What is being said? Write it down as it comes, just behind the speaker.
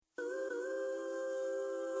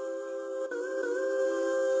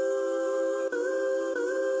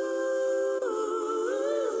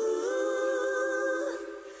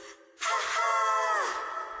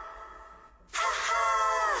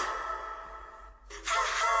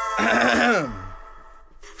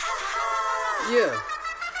Yeah.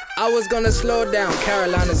 I was gonna slow down,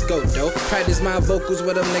 Carolina's goat though. Practice my vocals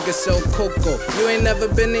with them niggas so cocoa. You ain't never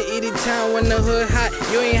been to Edie Town when the hood hot.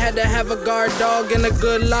 You ain't had to have a guard dog and a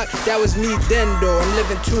good lock. That was me then though, I'm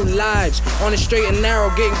living two lives. On the straight and narrow,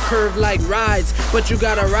 getting curved like rides. But you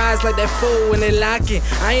gotta rise like that fool when they locking.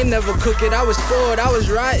 I ain't never cook it, I was spoiled, I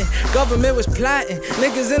was rotten. Government was plotting,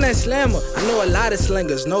 niggas in that slammer. I know a lot of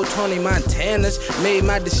slingers, no Tony Montanas. Made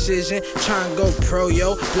my decision, tryin' go pro,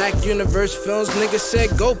 yo. Black Universe Films, niggas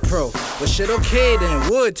said go pro. Well shit okay then,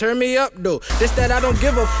 would turn me up though. This that I don't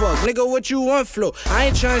give a fuck, nigga what you want flow. I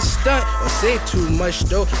ain't tryna stunt or say too much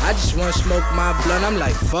though. I just wanna smoke my blunt, I'm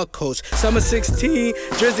like fuck hoes. Summer 16,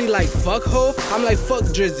 Drizzy like fuck ho. I'm like fuck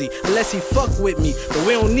Drizzy, unless he fuck with me. But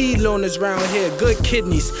we don't need loners round here, good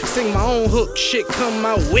kidneys. Sing my own hook, shit come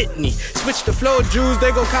out Whitney. Switch the flow, Jews,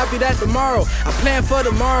 they gon' copy that tomorrow. I plan for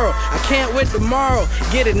tomorrow, I can't wait tomorrow.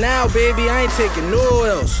 Get it now baby, I ain't taking no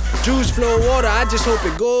else. Jews flow water, I just hope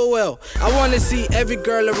it go well. I wanna see every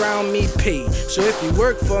girl around me pay. So if you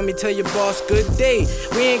work for me, tell your boss good day.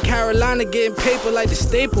 We in Carolina getting paper like the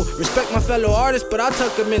staple. Respect my fellow artists, but I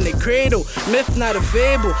tuck them in the cradle. Myth, not a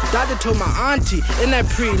fable. Doctor told my auntie in that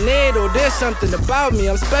prenatal. There's something about me.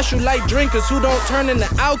 I'm special like drinkers who don't turn into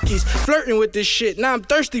alkies. Flirting with this shit, now I'm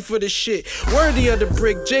thirsty for this shit. Worthy of the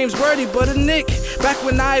brick, James Worthy, but a Nick. Back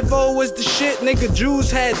when Ivo was the shit, nigga, Jews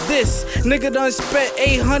had this. Nigga done spent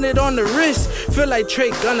 800 on the wrist. Feel like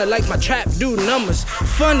Trey Gunner, like my trap do numbers.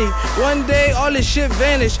 Funny, one day all this shit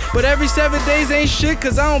vanished, but every 7 days ain't shit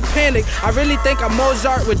cause I don't panic. I really think I'm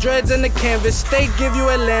Mozart with dreads in the canvas. They give you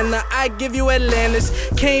Atlanta, I give you Atlantis.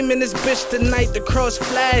 Came in this bitch tonight to cross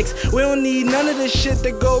flags. We don't need none of this shit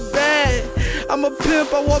to go bad. I'm a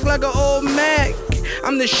pimp, I walk like an old Mac.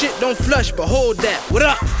 I'm the shit, don't flush, but hold that. What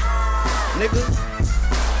up, nigga?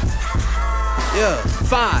 Yeah,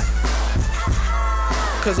 5.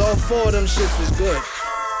 Cause all 4 of them shits was good.